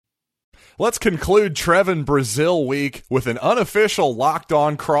Let's conclude Trevin Brazile week with an unofficial Locked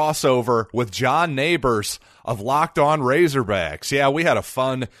On crossover with John Neighbors of Locked On Razorbacks. Yeah, we had a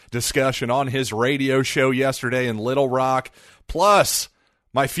fun discussion on his radio show yesterday in Little Rock. Plus,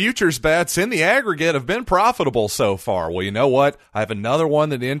 my futures bets in the aggregate have been profitable so far. Well, you know what? I have another one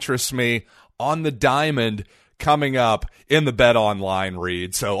that interests me on the diamond coming up in the Bet Online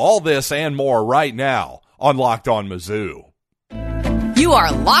read. So all this and more right now on Locked On Mizzou. You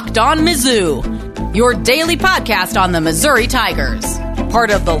are Locked On Mizzou, your daily podcast on the Missouri Tigers. Part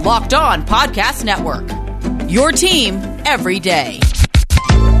of the Locked On Podcast Network. Your team every day.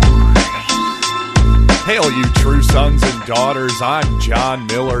 Hail, you true sons and daughters. I'm John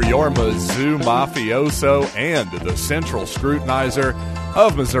Miller, your Mizzou mafioso and the central scrutinizer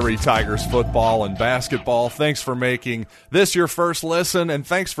of Missouri Tigers football and basketball. Thanks for making this your first listen, and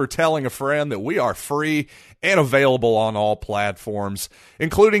thanks for telling a friend that we are free and available on all platforms,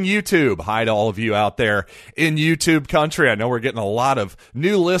 including YouTube. Hi to all of you out there in YouTube country. I know we're getting a lot of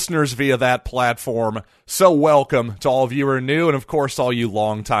new listeners via that platform, so welcome to all of you who are new, and of course all you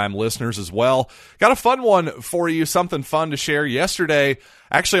longtime listeners as well. Got a fun one for you, something fun to share. Yesterday,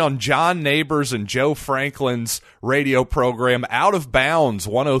 actually on John Neighbors and Joe Franklin's radio program, Out of Bounds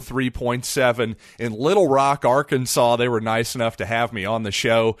 103.7 in Little Rock, Arkansas, they were nice enough to have me on the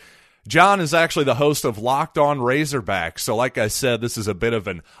show. John is actually the host of Locked On Razorbacks, so like I said, this is a bit of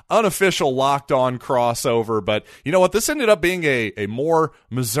an unofficial Locked On crossover, but you know what? This ended up being a more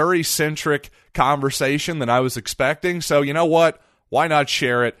Missouri-centric conversation than I was expecting, so you know what? Why not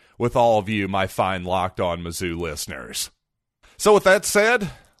share it with all of you, my fine Locked On Mizzou listeners? So with that said,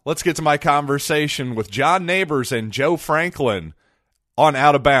 let's get to my conversation with John Neighbors and Joe Franklin on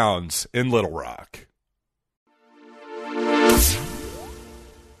Out of Bounds in Little Rock.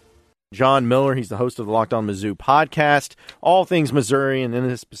 John Miller, he's the host of the Locked On Mizzou podcast, all things Missouri, and in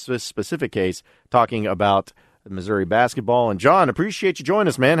this specific case, talking about Missouri basketball. And John, appreciate you joining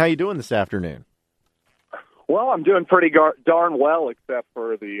us, man. How you doing this afternoon? Well, I'm doing pretty darn well, except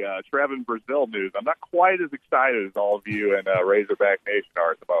for the Trevin Brazile news. I'm not quite as excited as all of you in Razorback Nation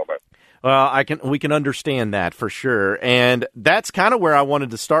are at the moment. Well, we can understand that for sure, and that's kind of where I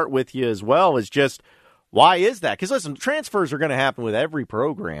wanted to start with you as well. Is just why is that? Because listen, transfers are going to happen with every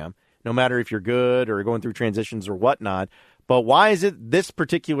program, no matter if you're good or going through transitions or whatnot. But why is it this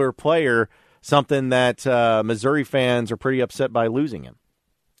particular player something that Missouri fans are pretty upset by losing him?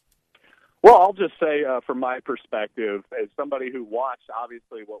 Well, I'll just say from my perspective, as somebody who watched,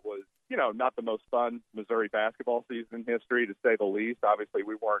 obviously, what was, not the most fun Missouri basketball season in history, to say the least. Obviously,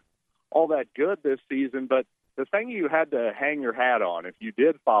 we weren't all that good this season, but the thing you had to hang your hat on, if you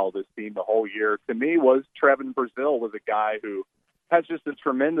did follow this team the whole year, to me, was Trevin Brazile was a guy who has just a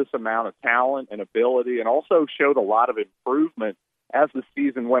tremendous amount of talent and ability, and also showed a lot of improvement as the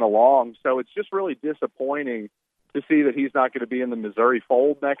season went along. So it's just really disappointing to see that he's not going to be in the Missouri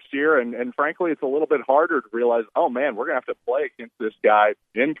fold next year. And frankly, it's a little bit harder to realize, oh, man, we're going to have to play against this guy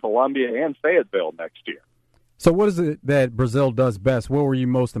in Columbia and Fayetteville next year. So what is it that Brazile does best? What were you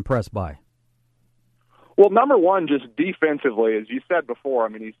most impressed by? Well, number one, just defensively, as you said before, I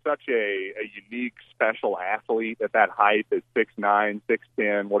mean, he's such a unique, special athlete at that height, at 6'9",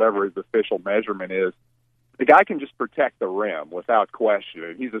 6'10", whatever his official measurement is. The guy can just protect the rim without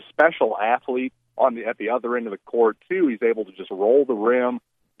question. He's a special athlete at the other end of the court, too. He's able to just roll the rim,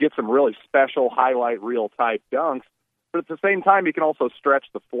 get some really special highlight reel type dunks. But at the same time, he can also stretch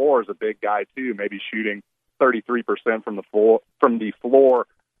the floor as a big guy, too, maybe shooting 33% from the floor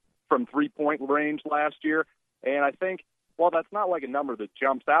from three-point range last year. And I think, while that's not like a number that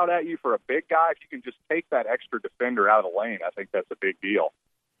jumps out at you for a big guy, if you can just take that extra defender out of the lane, I think that's a big deal.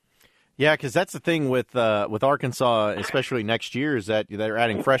 Yeah, because that's the thing with Arkansas, especially next year, is that they're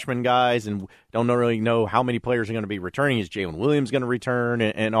adding freshman guys and don't really know how many players are going to be returning. Is Jalen Williams going to return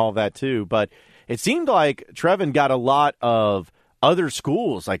and all that too? But it seemed like Trevin got a lot of other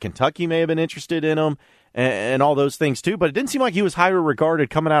schools, like Kentucky may have been interested in him and all those things too. But it didn't seem like he was higher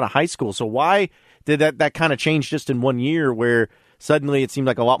regarded coming out of high school. So why did that kind of change just in 1 year where suddenly it seemed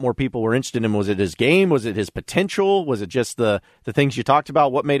like a lot more people were interested in him? Was it his game? Was it his potential? Was it just the things you talked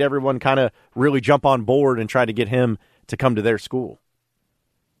about? What made everyone kind of really jump on board and try to get him to come to their school?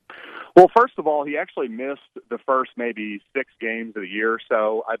 Well, first of all, he actually missed the first maybe 6 games of the year or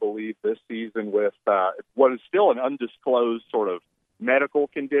so, I believe, this season with what is still an undisclosed sort of medical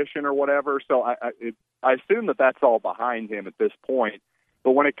condition or whatever. So I assume that that's all behind him at this point.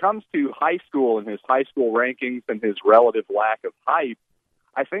 But when it comes to high school and his high school rankings and his relative lack of hype,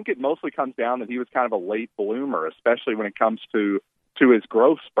 I think it mostly comes down that he was kind of a late bloomer, especially when it comes to his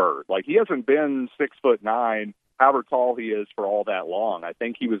growth spurt. Like, he hasn't been 6'9", however tall he is, for all that long. I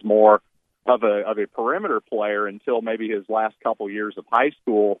think he was more of a perimeter player until maybe his last couple years of high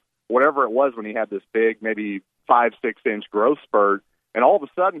school, whatever it was when he had this big, maybe 5-6 inch growth spurt. And all of a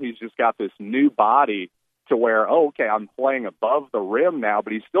sudden he's just got this new body to where, oh, okay, I'm playing above the rim now,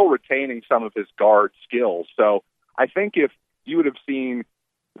 but he's still retaining some of his guard skills. So I think if you would have seen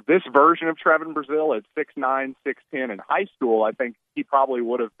this version of Trevin Brazile at 6'9", 6'10" in high school, I think he probably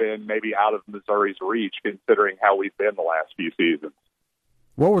would have been maybe out of Missouri's reach, considering how we've been the last few seasons.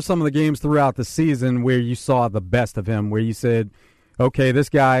 What were some of the games throughout the season where you saw the best of him, where you said, okay, this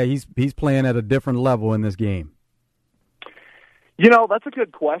guy, he's playing at a different level in this game? You know, that's a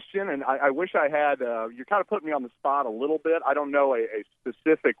good question, and I wish I had you're kind of putting me on the spot a little bit. I don't know a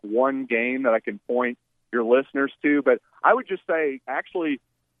specific one game that I can point your listeners to, but I would just say actually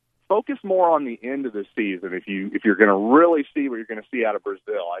focus more on the end of the season if you're going to really see what you're going to see out of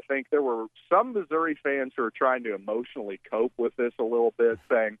Brazile. I think there were some Missouri fans who are trying to emotionally cope with this a little bit,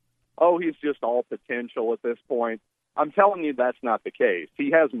 saying, oh, he's just all potential at this point. I'm telling you that's not the case.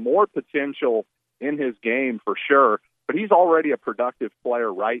 He has more potential in his game for sure, but he's already a productive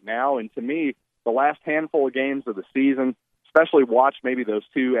player right now. And to me, the last handful of games of the season, especially watch maybe those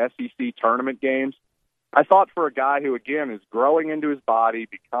 2 SEC tournament games, I thought for a guy who, again, is growing into his body,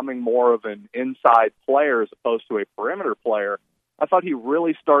 becoming more of an inside player as opposed to a perimeter player, I thought he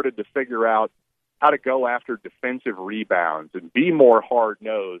really started to figure out how to go after defensive rebounds and be more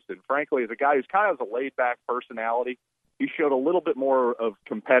hard-nosed. And frankly, as a guy who's kind of has a laid-back personality, he showed a little bit more of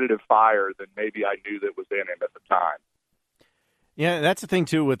competitive fire than maybe I knew that was in him at the time. Yeah, that's the thing,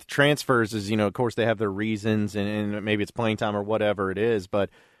 too, with transfers is, of course, they have their reasons, and maybe it's playing time or whatever it is. But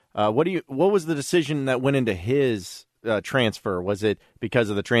what was the decision that went into his transfer? Was it because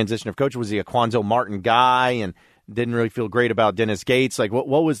of the transition of coach? Was he a Quanzo Martin guy and didn't really feel great about Dennis Gates? Like, what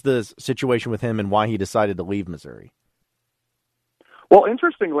was the situation with him and why he decided to leave Missouri? Well,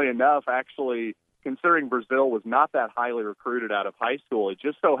 interestingly enough, actually, considering Brazile was not that highly recruited out of high school, it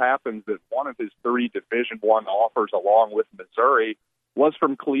just so happens that one of his 3 Division I offers along with Missouri was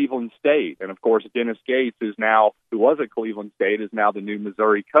from Cleveland State. And, of course, Dennis Gates who was at Cleveland State, is now the new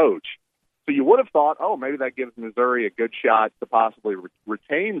Missouri coach. So you would have thought, oh, maybe that gives Missouri a good shot to possibly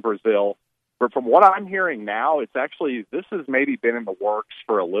retain Brazile. But from what I'm hearing now, this has maybe been in the works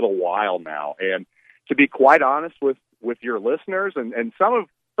for a little while now. And to be quite honest with your listeners, and some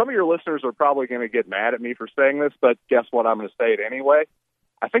of your listeners are probably going to get mad at me for saying this, but guess what? I'm going to say it anyway.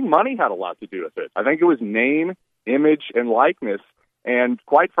 I think money had a lot to do with it. I think it was name, image, and likeness. And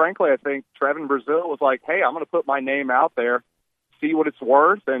quite frankly, I think Trevin Brazile was like, hey, I'm going to put my name out there, see what it's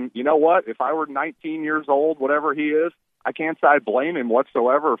worth. And you know what? If I were 19 years old, whatever he is, I can't say I blame him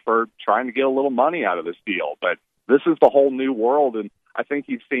whatsoever for trying to get a little money out of this deal. But this is the whole new world. And I think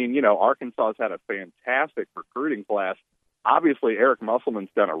you've seen, Arkansas has had a fantastic recruiting class. Obviously, Eric Musselman's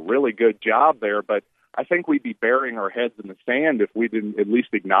done a really good job there, but I think we'd be burying our heads in the sand if we didn't at least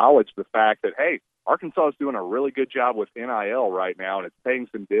acknowledge the fact that, hey, Arkansas is doing a really good job with NIL right now, and it's paying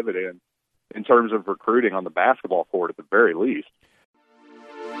some dividends in terms of recruiting on the basketball court at the very least.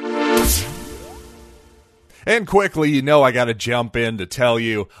 And quickly, I got to jump in to tell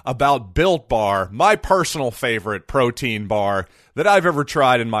you about Built Bar, my personal favorite protein bar that I've ever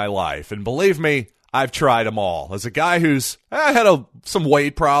tried in my life. And believe me, I've tried them all. As a guy who's had some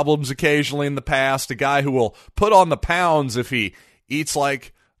weight problems occasionally in the past, a guy who will put on the pounds if he eats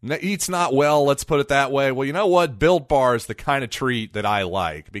not well, let's put it that way. Well, you know what? Built Bar is the kind of treat that I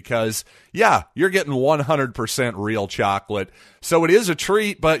like because, yeah, you're getting 100% real chocolate. So it is a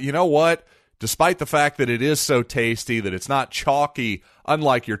treat, but you know what? Despite the fact that it is so tasty, that it's not chalky,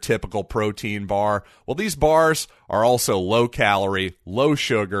 unlike your typical protein bar, well, these bars are also low calorie, low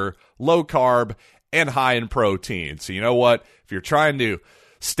sugar, low carb, and high in protein. So you know what? If you're trying to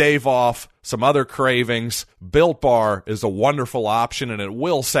stave off some other cravings, Built Bar is a wonderful option, and it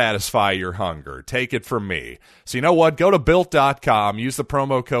will satisfy your hunger. Take it from me. So you know what? Go to Built.com, use the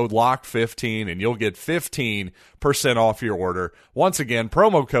promo code LOCKED15, and you'll get 15% off your order. Once again,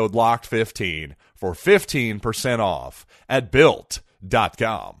 promo code LOCKED15 for 15% off at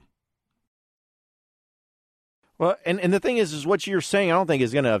Built.com. Well, and the thing is what you're saying I don't think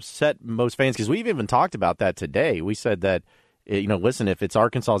is going to upset most fans, because we've even talked about that today. We said that, listen, if it's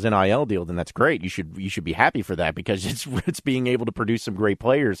Arkansas's NIL deal, then that's great. You should be happy for that because it's being able to produce some great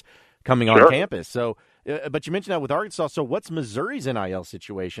players coming on campus. So, but you mentioned that with Arkansas. So what's Missouri's NIL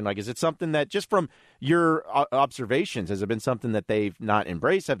situation? Like, is it something that, just from your observations, has it been something that they've not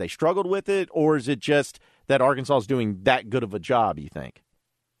embraced? Have they struggled with it? Or is it just that Arkansas is doing that good of a job, you think?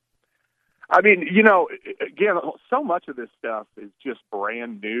 I mean, again, so much of this stuff is just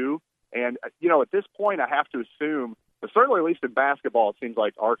brand new. And, at this point, I have to assume But certainly, at least in basketball, it seems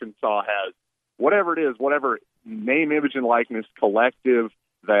like Arkansas has whatever it is, whatever name, image, and likeness collective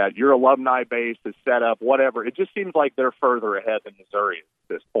that your alumni base is set up, whatever. It just seems like they're further ahead than Missouri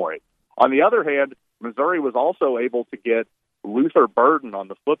at this point. On the other hand, Missouri was also able to get Luther Burden on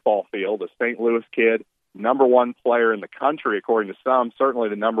the football field, a St. Louis kid, number one player in the country, according to some, certainly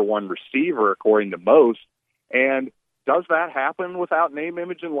the number one receiver, according to most. And does that happen without name,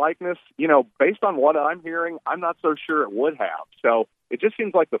 image, and likeness? You know, based on what I'm hearing, I'm not so sure it would have. So it just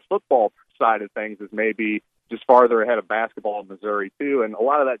seems like the football side of things is maybe just farther ahead of basketball in Missouri, too. And a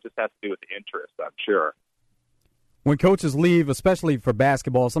lot of that just has to do with the interest, I'm sure. When coaches leave, especially for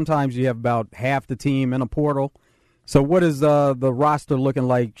basketball, sometimes you have about half the team in a portal. So what is the roster looking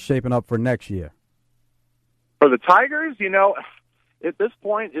like shaping up for next year? For the Tigers, you know, at this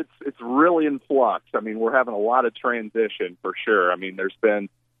point, it's really in flux. I mean, we're having a lot of transition for sure. I mean, there's been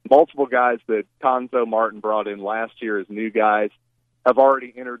multiple guys that Cuonzo Martin brought in last year as new guys have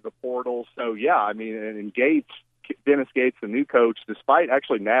already entered the portal. So, yeah, I mean, and Dennis Gates, the new coach, despite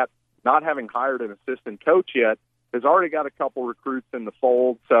actually not having hired an assistant coach yet, has already got a couple recruits in the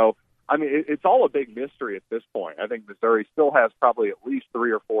fold. So, I mean, it's all a big mystery at this point. I think Missouri still has probably at least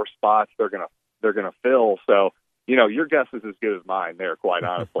 3 or 4 spots they're gonna fill. So, you know, your guess is as good as mine there, quite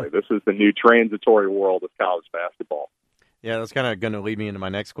honestly. This is the new transitory world of college basketball. Yeah, that's kind of going to lead me into my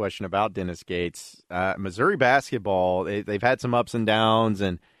next question about Dennis Gates. Missouri basketball, they've had some ups and downs,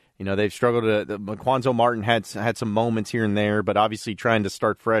 and you know they've struggled. Cuonzo Martin had some moments here and there, but obviously trying to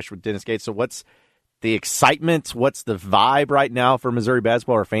start fresh with Dennis Gates. So what's the excitement? What's the vibe right now for Missouri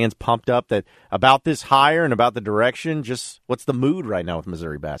basketball? Are fans pumped up about this hire and about the direction? Just what's the mood right now with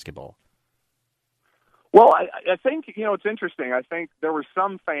Missouri basketball? Well, I think, you know, it's interesting. I think there were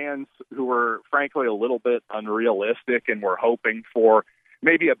some fans who were, frankly, a little bit unrealistic and were hoping for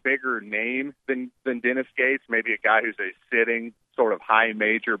maybe a bigger name than Dennis Gates, maybe a guy who's a sitting sort of high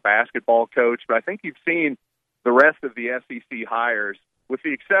major basketball coach. But I think you've seen the rest of the SEC hires, with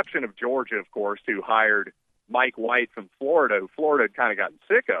the exception of Georgia, of course, who hired Mike White from Florida, who Florida had kind of gotten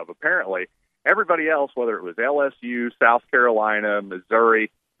sick of, apparently. Everybody else, whether it was LSU, South Carolina, Missouri,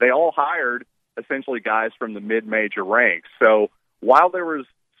 they all hired essentially guys from the mid-major ranks. So while there was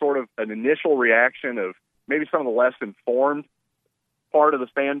sort of an initial reaction of maybe some of the less informed part of the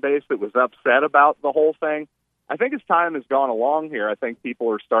fan base that was upset about the whole thing, I think as time has gone along here, I think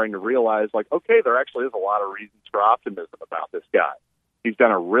people are starting to realize, like, okay, there actually is a lot of reasons for optimism about this guy. He's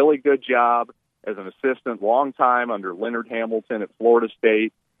done a really good job as an assistant, long time under Leonard Hamilton at Florida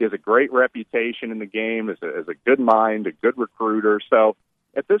State. He has a great reputation in the game as a good mind, a good recruiter. So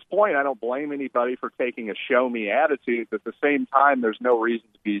at this point, I don't blame anybody for taking a show-me attitude, but at the same time, there's no reason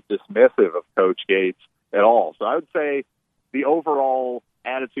to be dismissive of Coach Gates at all. So I would say the overall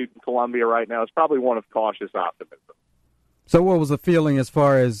attitude in Columbia right now is probably one of cautious optimism. So what was the feeling as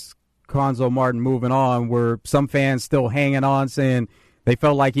far as Cuonzo Martin moving on? Were some fans still hanging on, saying they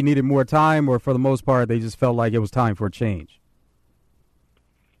felt like he needed more time, or for the most part, they just felt like it was time for a change?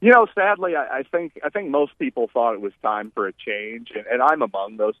 You know, sadly, I think most people thought it was time for a change, and I'm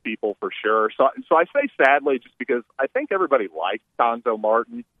among those people for sure. So I say sadly just because I think everybody liked Cuonzo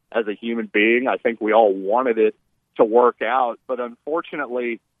Martin as a human being. I think we all wanted it to work out, but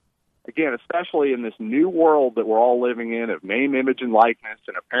unfortunately, again, especially in this new world that we're all living in of name, image, and likeness,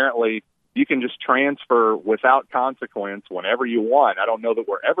 and apparently you can just transfer without consequence whenever you want. I don't know that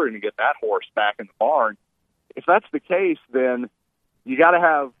we're ever going to get that horse back in the barn. If that's the case, then you got to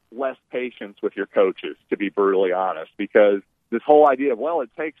have less patience with your coaches, to be brutally honest, because this whole idea of, well,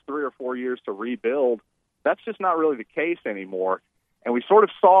 it takes 3 or 4 years to rebuild, that's just not really the case anymore. And we sort of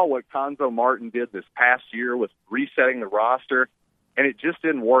saw what Cuonzo Martin did this past year with resetting the roster, and it just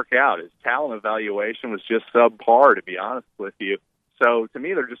didn't work out. His talent evaluation was just subpar, to be honest with you. So to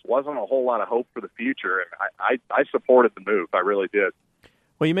me, there just wasn't a whole lot of hope for the future, and I supported the move. I really did.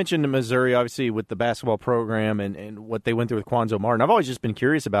 Well, you mentioned Missouri, obviously, with the basketball program and what they went through with Cuonzo Martin. I've always just been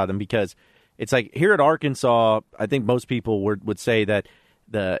curious about him because it's like here at Arkansas, I think most people would say that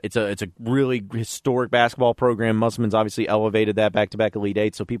it's a really historic basketball program. Musselman's obviously elevated that back-to-back Elite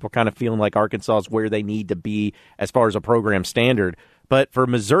Eight, so people are kind of feeling like Arkansas is where they need to be as far as a program standard. But for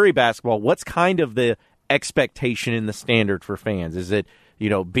Missouri basketball, what's kind of the expectation in the standard for fans? Is it, you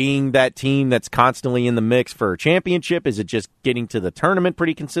know, being that team that's constantly in the mix for a championship? Is it just getting to the tournament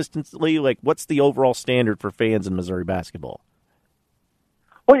pretty consistently? Like, what's the overall standard for fans in Missouri basketball?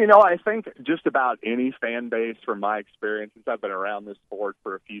 Well, you know, I think just about any fan base, from my experience, since I've been around this sport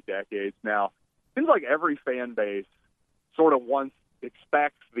for a few decades now, it seems like every fan base sort of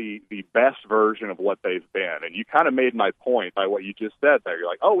expects the best version of what they've been. And you kind of made my point by what you just said there. You're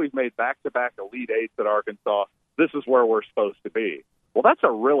like, oh, we've made back-to-back Elite Eights at Arkansas. this is where we're supposed to be. Well, that's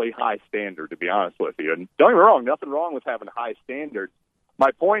a really high standard, to be honest with you. And don't get me wrong, nothing wrong with having high standards.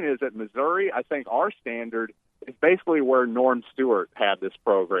 My point is at Missouri, I think our standard is basically where Norm Stewart had this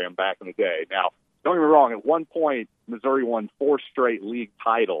program back in the day. Now, don't get me wrong, at one point, Missouri won 4 straight league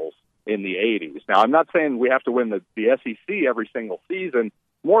titles in the 80s. Now, I'm not saying we have to win the SEC every single season.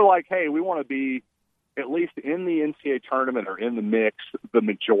 More like, hey, we want to be at least in the NCAA tournament or in the mix the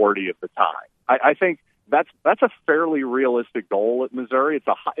majority of the time. I think that's a fairly realistic goal at Missouri.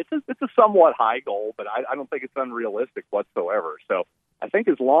 It's a somewhat high goal, but I don't think it's unrealistic whatsoever. So I think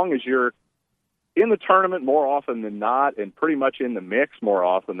as long as you're in the tournament more often than not and pretty much in the mix more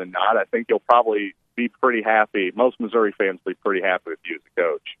often than not, I think you'll probably be pretty happy. Most Missouri fans will be pretty happy with you as a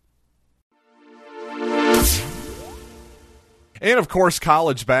coach. And, of course,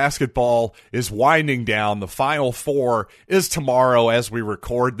 college basketball is winding down. The Final Four is tomorrow as we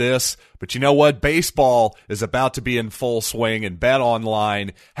record this. But you know what? Baseball is about to be in full swing, and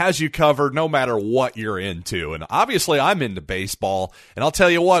BetOnline has you covered no matter what you're into. And obviously, I'm into baseball. And I'll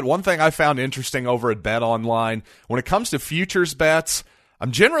tell you what, one thing I found interesting over at BetOnline, when it comes to futures bets,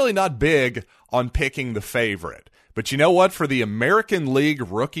 I'm generally not big on picking the favorite. But you know what? For the American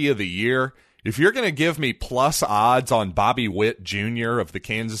League Rookie of the Year, if you're going to give me plus odds on Bobby Witt Jr. of the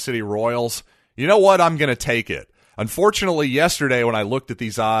Kansas City Royals, you know what? I'm going to take it. Unfortunately, yesterday when I looked at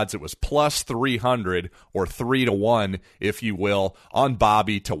these odds, it was plus 300 or 3-1, if you will, on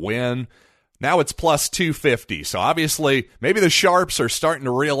Bobby to win. Now it's plus 250. So obviously, maybe the Sharps are starting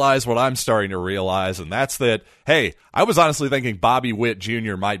to realize what I'm starting to realize, and that's that, hey, I was honestly thinking Bobby Witt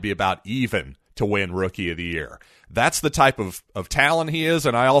Jr. might be about even to win Rookie of the Year. That's the type of talent he is,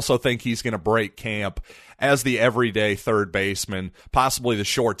 and I also think he's going to break camp as the everyday third baseman, possibly the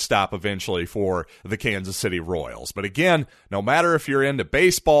shortstop eventually for the Kansas City Royals. But again, no matter if you're into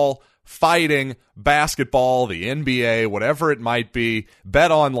baseball, fighting, basketball, the NBA, whatever it might be,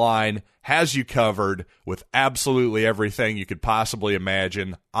 BetOnline has you covered with absolutely everything you could possibly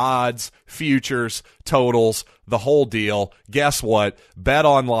imagine. Odds, futures, totals, the whole deal. Guess what?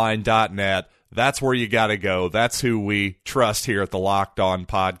 BetOnline.net. That's where you got to go. That's who we trust here at the Locked On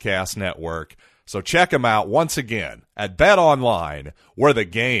Podcast Network. So check them out once again at BetOnline, where the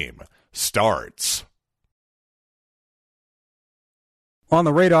game starts. On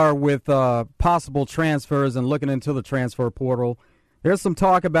the radar with possible transfers and looking into the transfer portal, there's some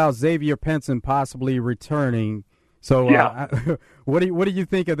talk about Xavier Pinson possibly returning. So what do you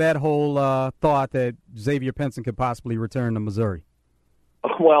think of that whole thought that Xavier Pinson could possibly return to Missouri?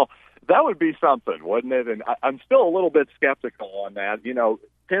 Well, that would be something, wouldn't it? And I'm still a little bit skeptical on that. You know,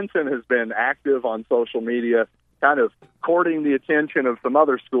 Pinson has been active on social media, kind of courting the attention of some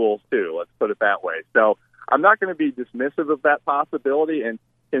other schools, too. Let's put it that way. So I'm not going to be dismissive of that possibility. And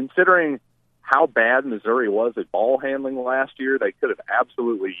considering how bad Missouri was at ball handling last year, they could have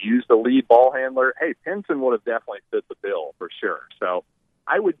absolutely used a lead ball handler. Hey, Pinson would have definitely fit the bill for sure. So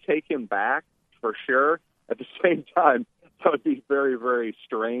I would take him back for sure. At the same time, that would be very, very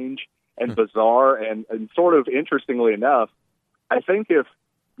strange and bizarre. And sort of interestingly enough, I think if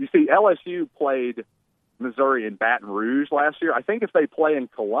you see LSU played Missouri in Baton Rouge last year, I think if they play in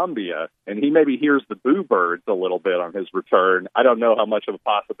Columbia and he maybe hears the Boo Birds a little bit on his return, I don't know how much of a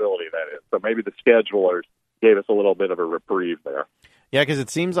possibility that is. So maybe the schedulers gave us a little bit of a reprieve there. Yeah, because it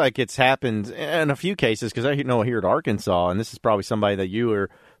seems like it's happened in a few cases, because I know here at Arkansas, and this is probably somebody that you are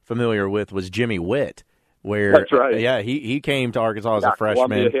familiar with, was Jimmy Witt. Where, that's right. Yeah, he came to Arkansas as a freshman.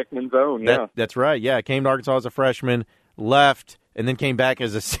 Columbia Hickman zone, yeah. That's right. Yeah, came to Arkansas as a freshman, left, and then came back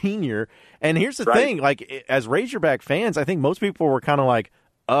as a senior. And here's the thing, like, as Razorback fans, I think most people were kind of like,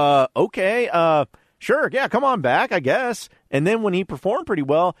 okay, sure, yeah, come on back, I guess. And then when he performed pretty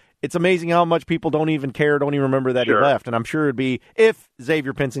well, it's amazing how much people don't even care, don't even remember that he left. And I'm sure it'd be, if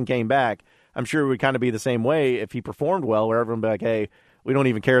Xavier Pinson came back, I'm sure it would kind of be the same way if he performed well, where everyone would be like, hey, we don't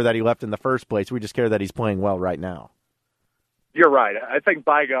even care that he left in the first place. We just care that he's playing well right now. You're right. I think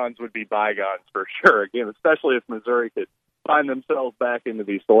bygones would be bygones for sure. Again, especially if Missouri could find themselves back into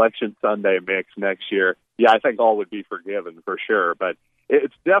the Selection Sunday mix next year. Yeah, I think all would be forgiven for sure. But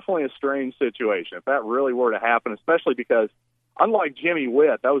it's definitely a strange situation. If that really were to happen, especially because unlike Jimmy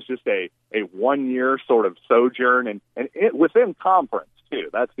Witt, that was just a 1-year sort of sojourn and it, within conference, too.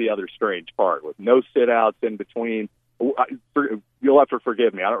 That's the other strange part, with no sit-outs in between. You'll have to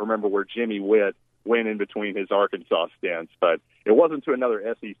forgive me. I don't remember where Jimmy Witt went in between his Arkansas stints, but it wasn't to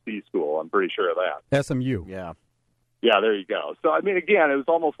another SEC school. I'm pretty sure of that. SMU. Yeah. Yeah, there you go. So, I mean, again, it was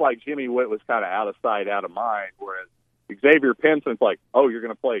almost like Jimmy Witt was kind of out of sight, out of mind, whereas Xavier Pinson's like, oh, you're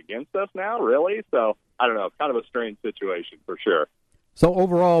going to play against us now? Really? So, I don't know. Kind of a strange situation for sure. So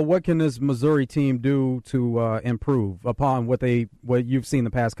overall, what can this Missouri team do to improve upon what you've seen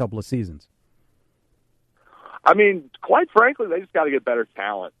the past couple of seasons? I mean, quite frankly, they just got to get better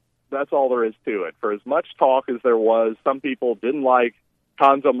talent. That's all there is to it. For as much talk as there was, some people didn't like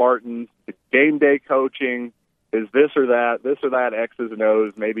Cuonzo Martin's game day coaching, his this or that, X's and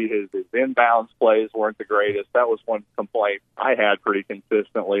O's. Maybe his inbounds plays weren't the greatest. That was one complaint I had pretty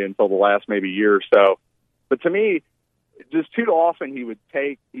consistently until the last maybe year or so. But to me, just too often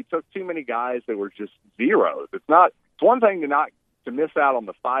he took too many guys that were just zeros. It's one thing to miss out on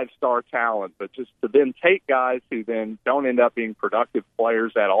the 5-star talent, but just to then take guys who then don't end up being productive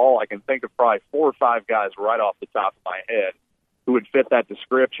players at all. I can think of probably 4 or 5 guys right off the top of my head who would fit that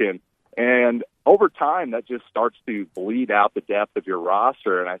description. And over time, that just starts to bleed out the depth of your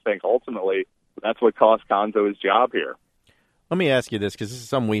roster. And I think ultimately that's what cost Cuonzo his job here. Let me ask you this, because this is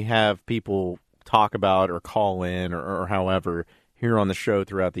something we have people talk about or call in or however here on the show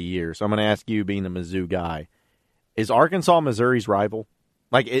throughout the year. So I'm going to ask you, being the Mizzou guy, is Arkansas Missouri's rival?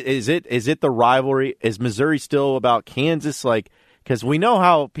 Like, is it the rivalry? Is Missouri still about Kansas? Like, because we know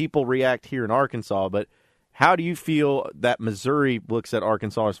how people react here in Arkansas, but how do you feel that Missouri looks at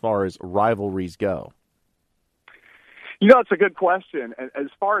Arkansas as far as rivalries go? It's a good question. As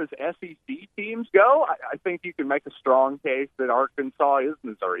far as SEC teams go, I think you can make a strong case that Arkansas is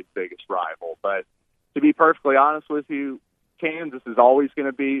Missouri's biggest rival. But to be perfectly honest with you, Kansas is always going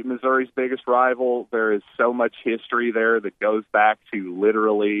to be Missouri's biggest rival. There is so much history there that goes back to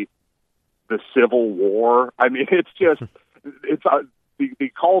literally the Civil War. I mean,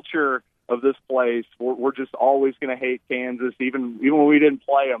 the culture of this place. We're just always going to hate Kansas, even when we didn't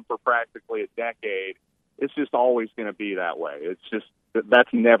play them for practically a decade. It's just always going to be that way. It's just that's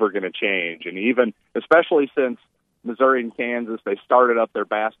never going to change. And even, especially since Missouri and Kansas, they started up their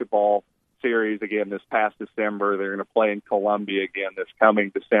basketball series again this past December. They're going to play in Columbia again this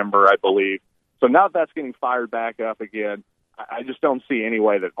coming December, I believe. So now that's getting fired back up again. I just don't see any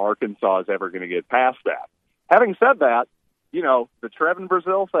way that Arkansas is ever going to get past that. Having said that, the Trevin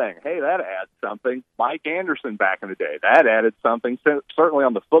Brazil thing, hey, that adds something. Mike Anderson back in the day, that added something. Certainly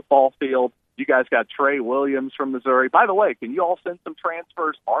on the football field, you guys got Trey Williams from Missouri. By the way, can you all send some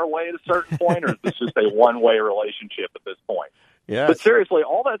transfers our way at a certain point, or is this just a one-way relationship at this point? Yes. But seriously,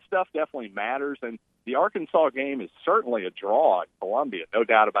 all that stuff definitely matters, and the Arkansas game is certainly a draw at Columbia, no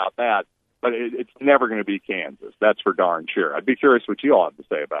doubt about that, but it's never going to be Kansas. That's for darn sure. I'd be curious what you all have to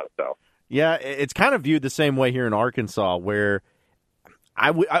say about it, though. Yeah, it's kind of viewed the same way here in Arkansas, where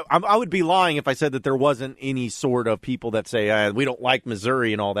I would be lying if I said that there wasn't any sort of people that say we don't like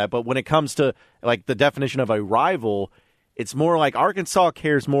Missouri and all that. But when it comes to like the definition of a rival, it's more like Arkansas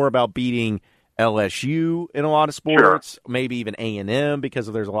cares more about beating LSU in a lot of sports, sure. Maybe even A&M because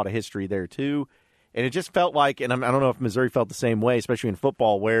there's a lot of history there too. And it just felt like, and I don't know if Missouri felt the same way, especially in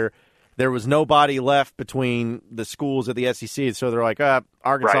football, where there was nobody left between the schools at the SEC. So they're like,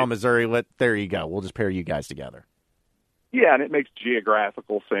 Arkansas, right. Missouri, there you go. We'll just pair you guys together. Yeah, and it makes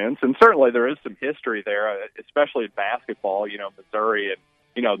geographical sense. And certainly there is some history there, especially in basketball, Missouri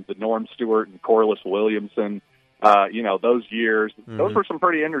and, the Norm Stewart and Corliss Williamson, those years. Mm-hmm. Those were some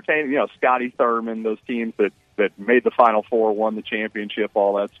pretty entertaining, Scotty Thurman, those teams that made the Final Four, won the championship,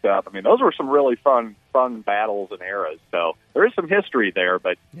 all that stuff. I mean, those were some really fun battles and eras. So there is some history there.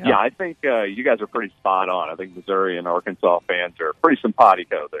 But, yeah I think you guys are pretty spot on. I think Missouri and Arkansas fans are pretty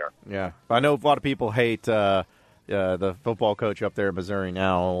simpatico there. Yeah. I know a lot of people hate the football coach up there in Missouri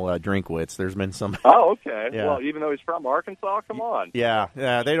now, Drinkwitz. There's been some. Oh, okay. Yeah. Well, even though he's from Arkansas, come on. Yeah.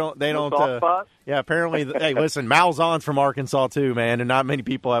 They don't. Soft spot? Yeah. Apparently, hey, listen, Malzahn's from Arkansas too, man, and not many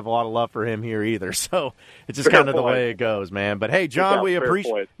people have a lot of love for him here either. So it's just kind of the way it goes, man. But hey, John, we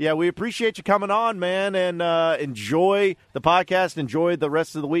appreciate you coming on, man, and enjoy the podcast. Enjoy the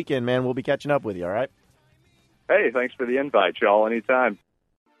rest of the weekend, man. We'll be catching up with you. All right. Hey, thanks for the invite, y'all. Anytime.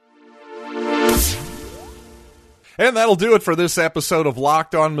 And that'll do it for this episode of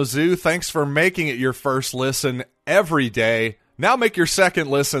Locked On Mizzou. Thanks for making it your first listen every day. Now make your second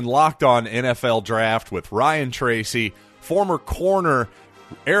listen Locked On NFL Draft with Ryan Tracy, former corner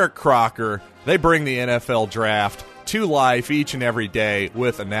Eric Crocker. They bring the NFL Draft to life each and every day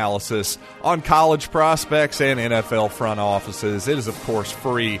with analysis on college prospects and NFL front offices. It is, of course,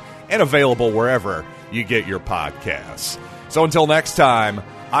 free and available wherever you get your podcasts. So until next time,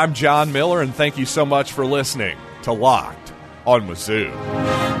 I'm John Miller, and thank you so much for listening to Locked on Mizzou.